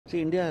See,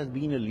 India has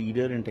been a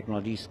leader in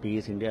technology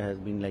space. India has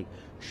been like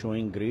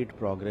showing great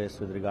progress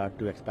with regard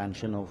to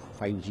expansion of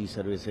 5G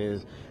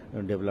services,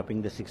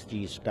 developing the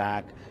 6G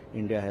stack.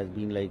 India has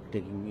been like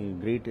taking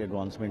great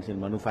advancements in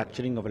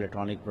manufacturing of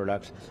electronic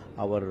products.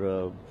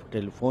 Our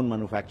telephone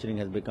manufacturing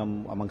has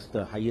become amongst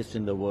the highest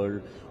in the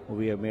world.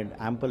 We have made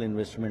ample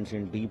investments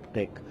in deep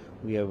tech.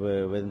 We have,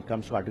 when it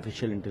comes to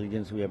artificial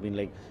intelligence, we have been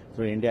like,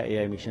 through India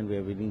AI mission, we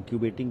have been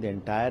incubating the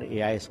entire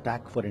AI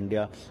stack for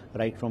India,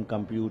 right from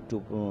compute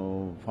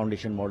to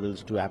foundation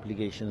models to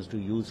applications to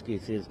use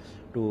cases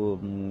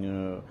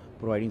to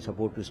providing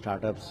support to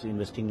startups,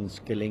 investing in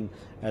skilling,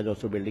 as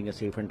also building a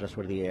safe and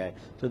trustworthy AI.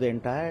 So the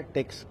entire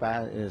tech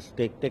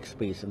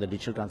space and the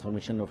digital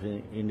transformation of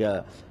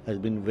India has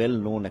been well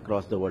known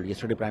across the world.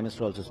 Yesterday, Prime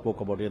Minister also spoke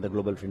about the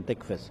Global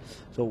FinTech Fest.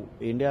 So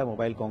India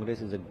Mobile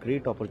Congress is a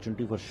great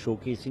opportunity for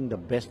showcasing the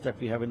best that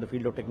we have in the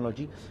field of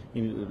technology,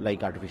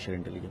 like artificial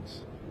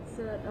intelligence.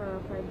 Sir,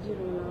 5G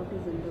rollout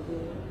is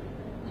underway.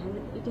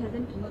 It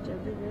hasn't reached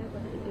everywhere,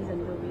 but it is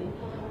underway,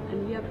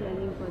 and we are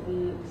planning for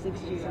the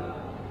 6G.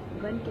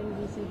 When can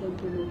we see the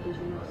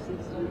implementation of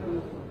 6G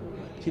going forward?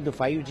 See, the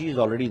 5G is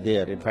already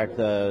there. In fact,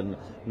 the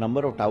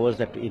number of towers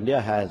that India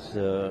has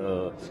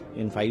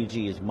in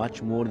 5G is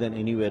much more than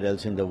anywhere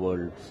else in the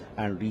world.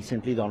 And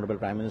recently, the Honorable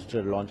Prime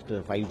Minister launched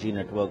the 5G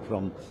network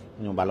from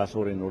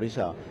Balasore in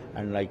Odisha.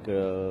 And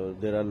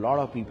there are a lot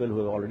of people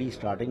who are already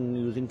starting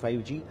using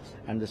 5G.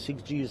 And the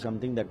 6G is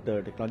something that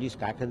the technology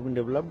stack has been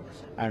developed.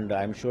 And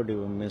I'm sure the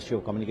Ministry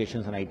of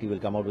Communications and IT will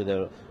come out with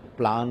a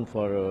plan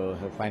for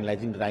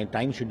finalizing the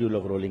time schedule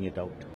of rolling it out.